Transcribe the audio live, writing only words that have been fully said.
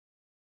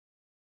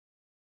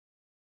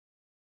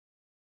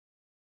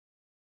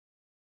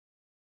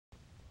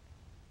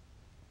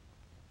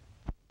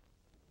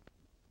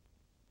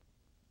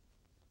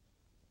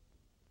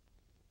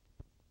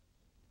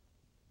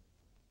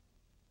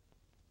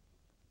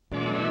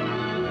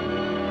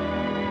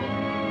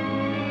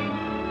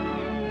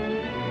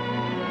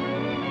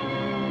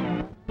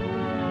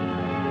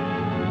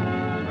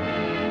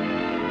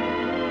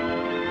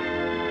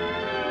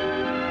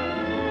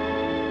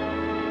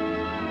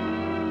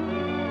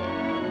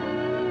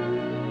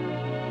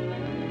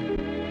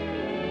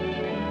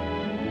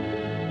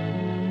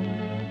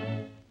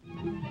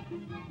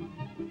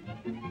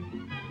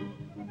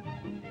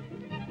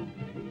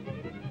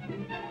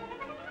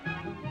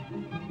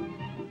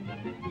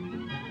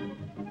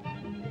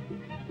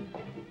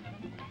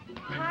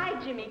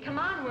Jimmy. Come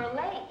on, we're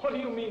late. What do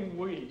you mean,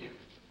 we?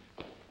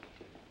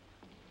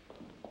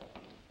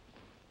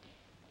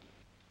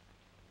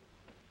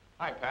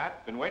 Hi,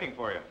 Pat. Been waiting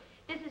for you.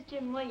 This is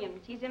Jim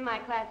Williams. He's in my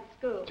class at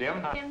school.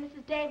 Jim? Jim, this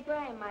is Dave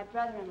Graham, my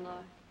brother-in-law.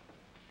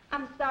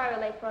 I'm sorry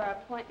we're late for our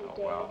appointment,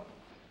 Dave. Well,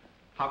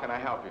 how can I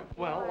help you?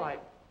 Well,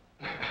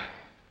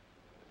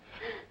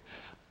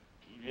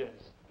 Yes.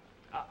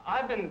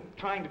 I've been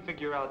trying to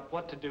figure out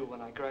what to do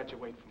when I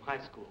graduate from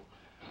high school.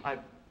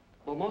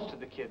 Well, most of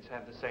the kids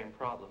have the same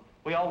problem.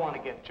 We all want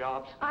to get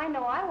jobs. I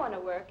know I want to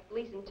work, at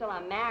least until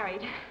I'm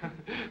married.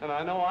 And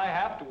I know I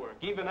have to work,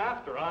 even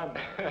after I'm...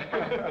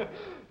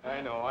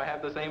 I know. I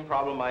have the same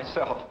problem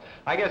myself.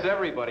 I guess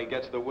everybody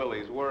gets the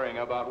willies worrying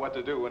about what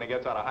to do when he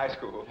gets out of high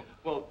school.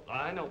 Well,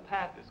 I know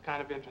Pat is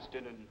kind of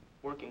interested in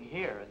working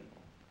here, and,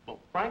 well,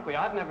 frankly,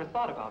 I've never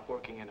thought about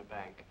working in a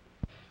bank.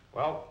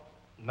 Well,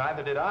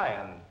 neither did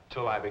I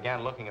until I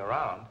began looking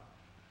around.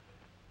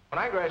 When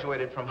I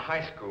graduated from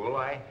high school,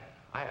 I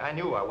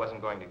knew I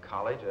wasn't going to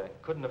college. I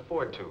couldn't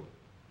afford to.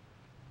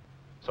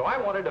 So I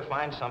wanted to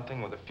find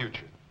something with a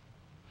future.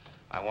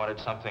 I wanted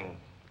something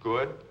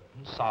good,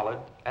 and solid,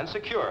 and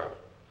secure.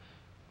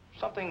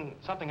 Something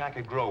I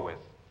could grow with.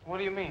 What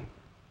do you mean?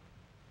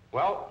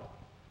 Well,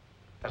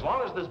 as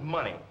long as there's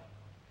money,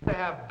 they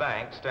have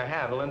banks to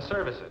handle and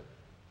service it.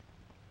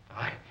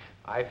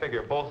 I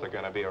figure both are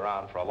going to be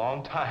around for a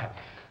long time.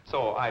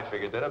 So I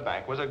figured that a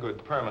bank was a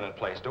good permanent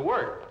place to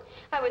work.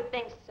 I would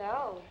think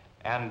so.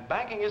 And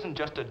banking isn't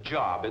just a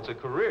job, it's a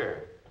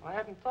career. I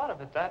hadn't thought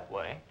of it that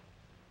way.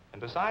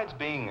 And besides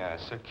being a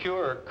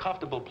secure,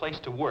 comfortable place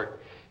to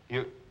work,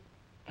 well,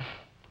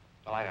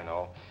 I don't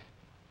know,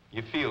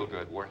 you feel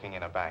good working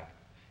in a bank.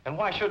 And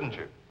why shouldn't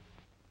you?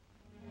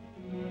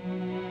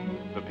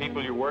 The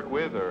people you work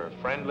with are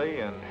friendly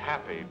and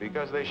happy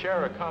because they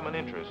share a common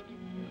interest.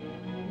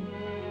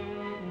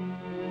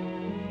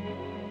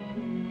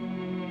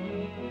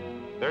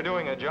 They're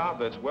doing a job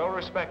that's well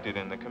respected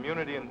in the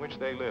community in which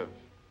they live.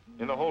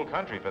 In the whole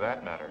country, for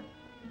that matter.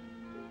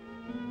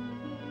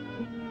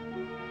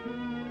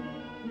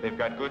 They've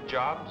got good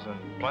jobs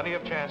and plenty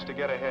of chance to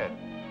get ahead.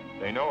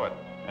 They know it,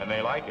 and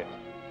they like it.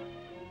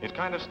 It's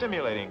kind of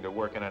stimulating to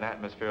work in an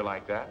atmosphere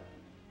like that.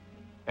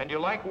 And you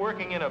like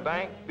working in a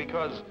bank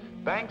because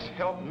banks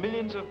help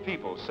millions of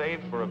people save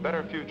for a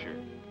better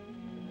future.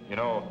 You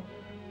know,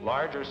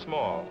 large or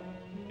small,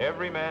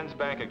 every man's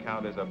bank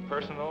account is a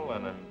personal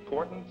and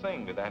important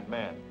thing to that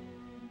man.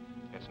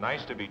 It's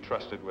nice to be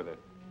trusted with it.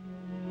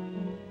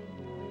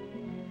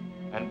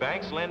 And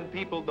banks lend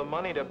people the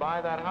money to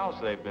buy that house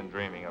they've been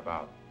dreaming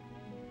about.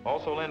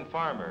 Also lend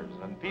farmers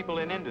and people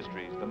in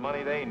industries the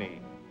money they need.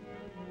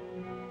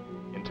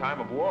 In time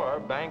of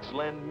war, banks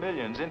lend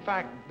millions, in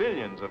fact,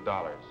 billions of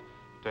dollars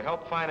to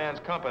help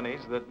finance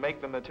companies that make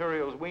the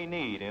materials we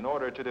need in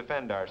order to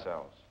defend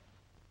ourselves.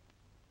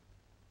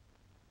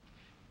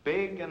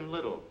 Big and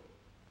little,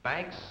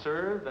 banks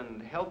serve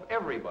and help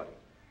everybody.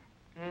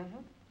 Mm-hmm.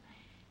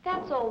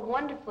 That's all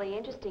wonderfully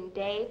interesting,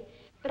 Dave.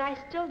 But I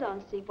still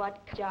don't see what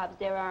jobs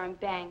there are in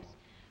banks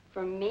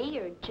for me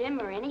or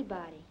Jim or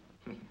anybody.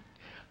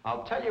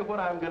 I'll tell you what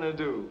I'm going to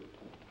do.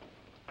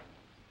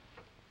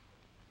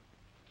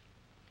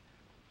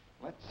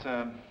 Let's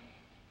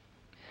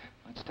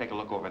take a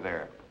look over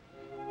there.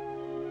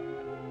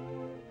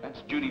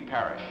 That's Judy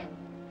Parrish.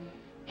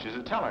 She's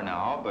a teller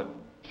now, but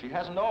she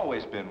hasn't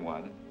always been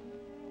one.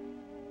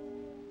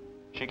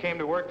 She came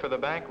to work for the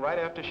bank right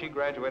after she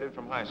graduated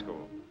from high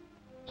school.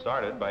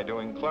 Started by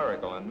doing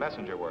clerical and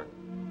messenger work.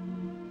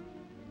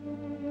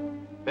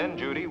 Then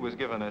Judy was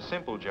given a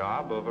simple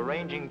job of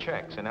arranging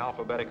checks in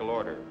alphabetical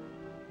order.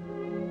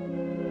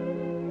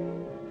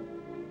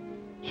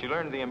 She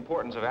learned the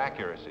importance of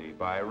accuracy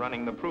by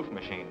running the proof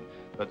machine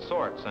that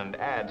sorts and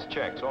adds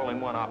checks all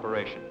in one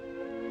operation.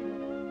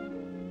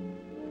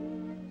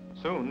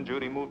 Soon,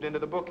 Judy moved into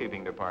the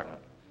bookkeeping department.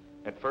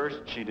 At first,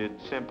 she did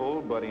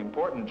simple but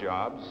important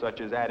jobs, such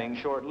as adding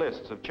short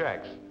lists of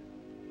checks.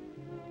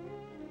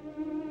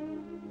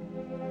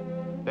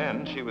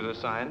 Then she was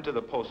assigned to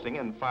the posting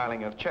and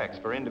filing of checks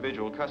for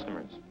individual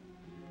customers.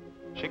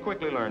 She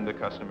quickly learned the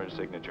customers'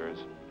 signatures.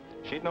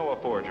 She'd know a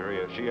forgery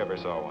if she ever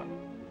saw one.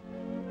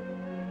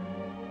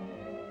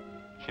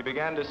 She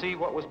began to see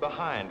what was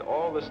behind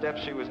all the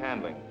steps she was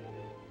handling,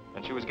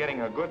 and she was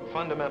getting a good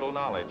fundamental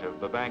knowledge of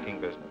the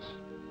banking business.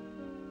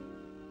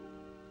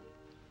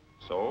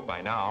 So,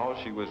 by now,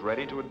 she was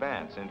ready to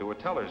advance into a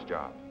teller's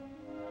job.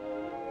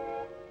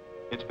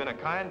 It's been a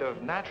kind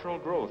of natural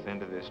growth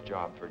into this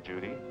job for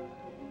Judy.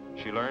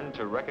 She learned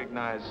to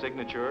recognize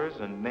signatures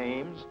and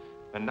names,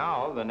 and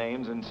now the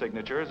names and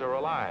signatures are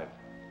alive.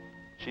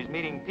 She's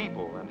meeting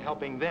people and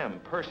helping them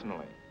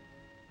personally.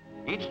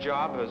 Each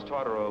job has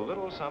taught her a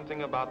little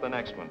something about the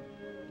next one.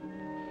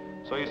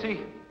 So you see,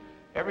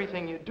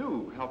 everything you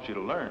do helps you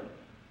to learn.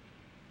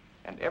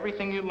 And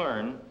everything you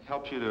learn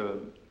helps you to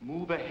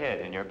move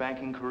ahead in your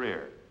banking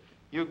career.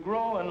 You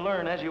grow and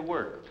learn as you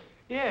work.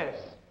 Yes,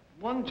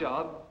 one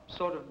job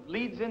sort of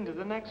leads into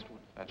the next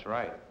one. That's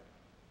right.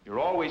 You're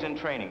always in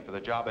training for the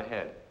job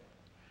ahead.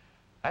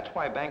 That's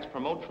why banks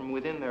promote from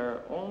within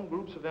their own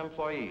groups of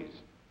employees.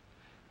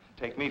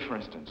 Take me, for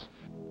instance.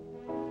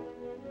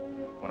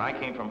 When I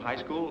came from high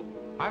school,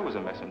 I was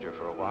a messenger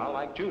for a while,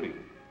 like Judy.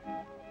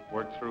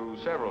 Worked through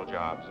several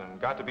jobs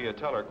and got to be a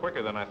teller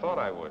quicker than I thought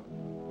I would.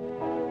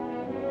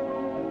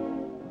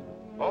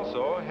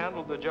 Also,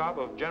 handled the job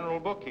of general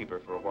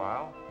bookkeeper for a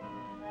while.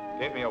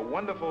 Gave me a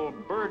wonderful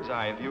bird's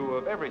eye view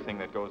of everything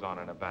that goes on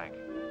in a bank.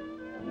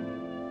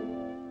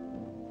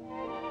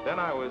 Then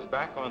I was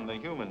back on the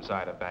human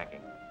side of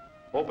banking,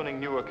 opening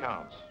new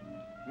accounts,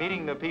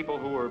 meeting the people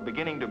who were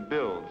beginning to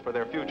build for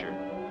their future.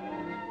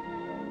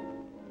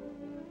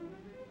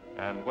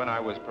 And when I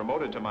was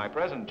promoted to my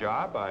present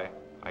job, I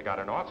got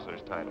an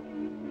officer's title.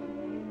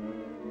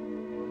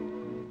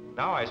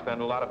 Now I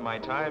spend a lot of my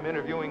time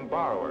interviewing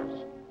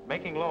borrowers,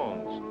 making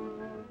loans.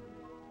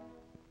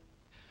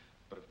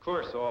 But of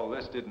course, all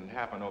this didn't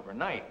happen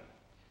overnight.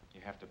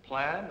 You have to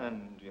plan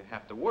and you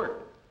have to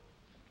work.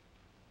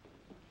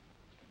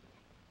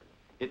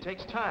 It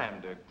takes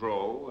time to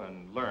grow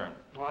and learn.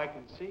 Well, I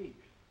can see.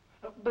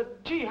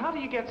 But, gee, how do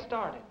you get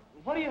started?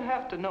 What do you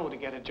have to know to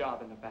get a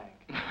job in the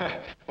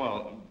bank?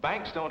 Well,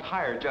 banks don't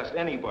hire just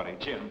anybody,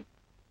 Jim.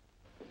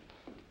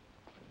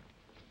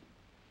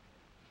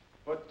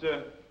 But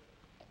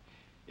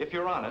if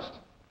you're honest,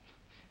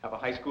 have a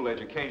high school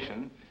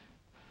education,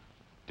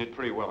 did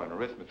pretty well in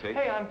arithmetic.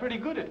 Hey, I'm pretty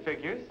good at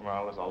figures.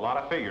 Well, there's a lot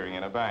of figuring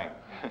in a bank.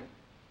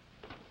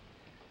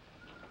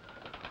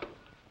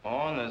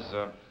 Oh, and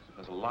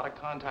there's a lot of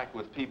contact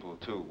with people,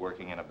 too,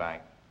 working in a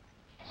bank.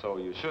 So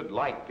you should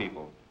like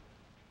people.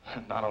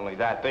 Not only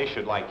that, they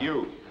should like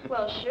you.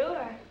 Well,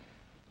 sure.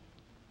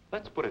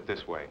 Let's put it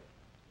this way.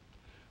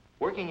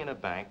 Working in a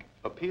bank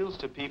appeals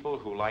to people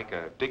who like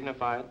a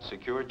dignified,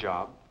 secure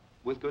job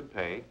with good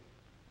pay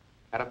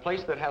at a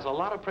place that has a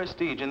lot of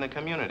prestige in the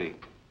community.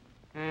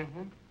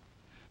 Mm-hmm.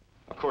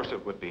 Of course,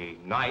 it would be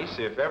nice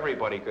if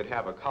everybody could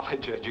have a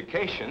college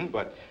education,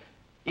 but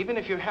even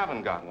if you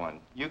haven't got one,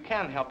 you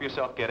can help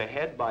yourself get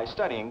ahead by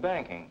studying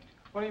banking.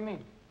 What do you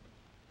mean?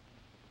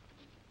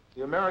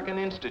 The American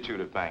Institute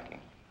of Banking.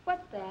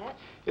 What's that?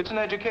 It's an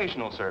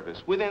educational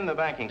service within the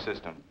banking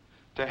system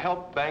to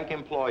help bank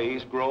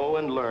employees grow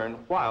and learn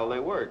while they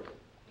work.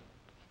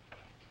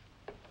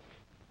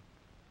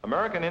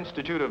 American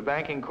Institute of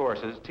Banking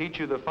courses teach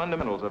you the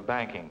fundamentals of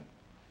banking,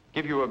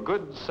 give you a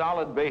good,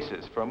 solid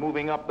basis for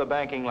moving up the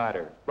banking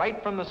ladder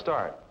right from the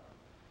start.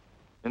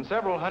 In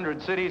several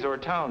hundred cities or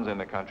towns in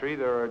the country,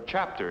 there are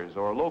chapters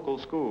or local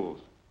schools.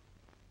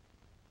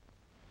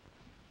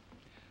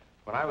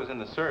 When I was in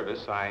the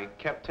service, I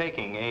kept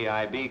taking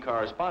AIB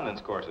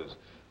correspondence courses.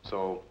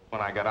 So when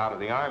I got out of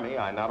the Army,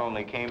 I not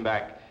only came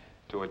back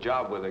to a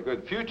job with a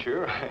good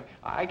future,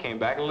 I came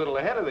back a little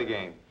ahead of the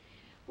game.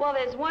 Well,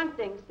 there's one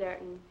thing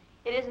certain.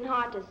 It isn't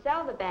hard to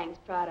sell the bank's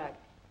product.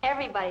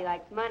 Everybody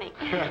likes money.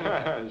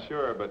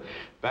 Sure, but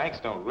banks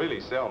don't really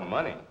sell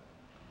money.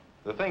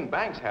 The thing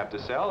banks have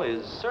to sell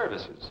is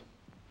services.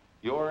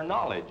 Your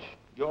knowledge,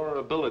 your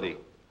ability,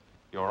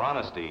 your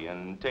honesty,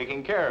 and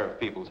taking care of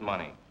people's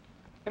money.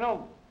 You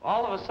know,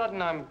 all of a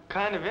sudden I'm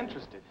kind of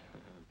interested.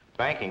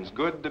 Banking's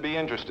good to be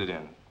interested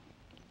in.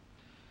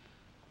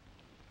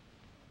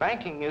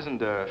 Banking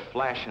isn't a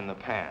flash in the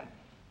pan.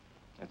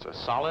 It's a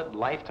solid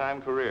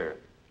lifetime career.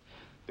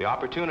 The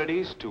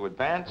opportunities to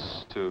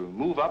advance, to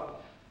move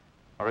up,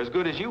 are as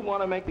good as you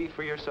want to make it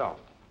for yourself.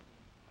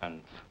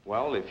 And,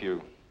 well, if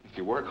you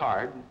work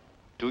hard,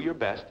 do your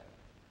best,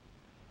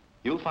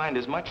 you'll find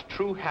as much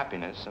true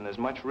happiness and as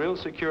much real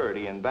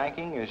security in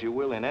banking as you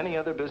will in any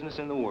other business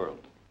in the world.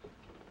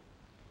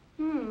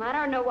 I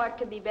don't know what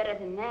could be better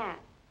than that.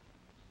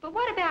 But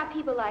what about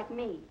people like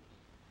me?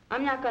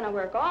 I'm not going to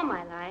work all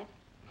my life.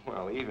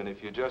 Well, even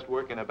if you just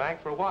work in a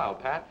bank for a while,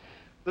 Pat,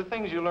 the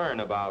things you learn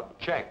about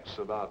checks,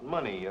 about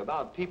money,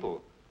 about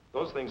people,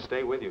 those things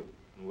stay with you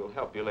and will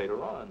help you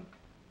later on.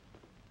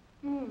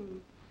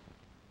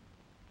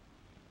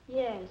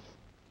 Yes.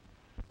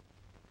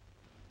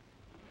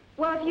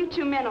 Well, if you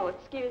two men will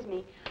excuse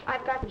me,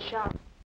 I've got to shop.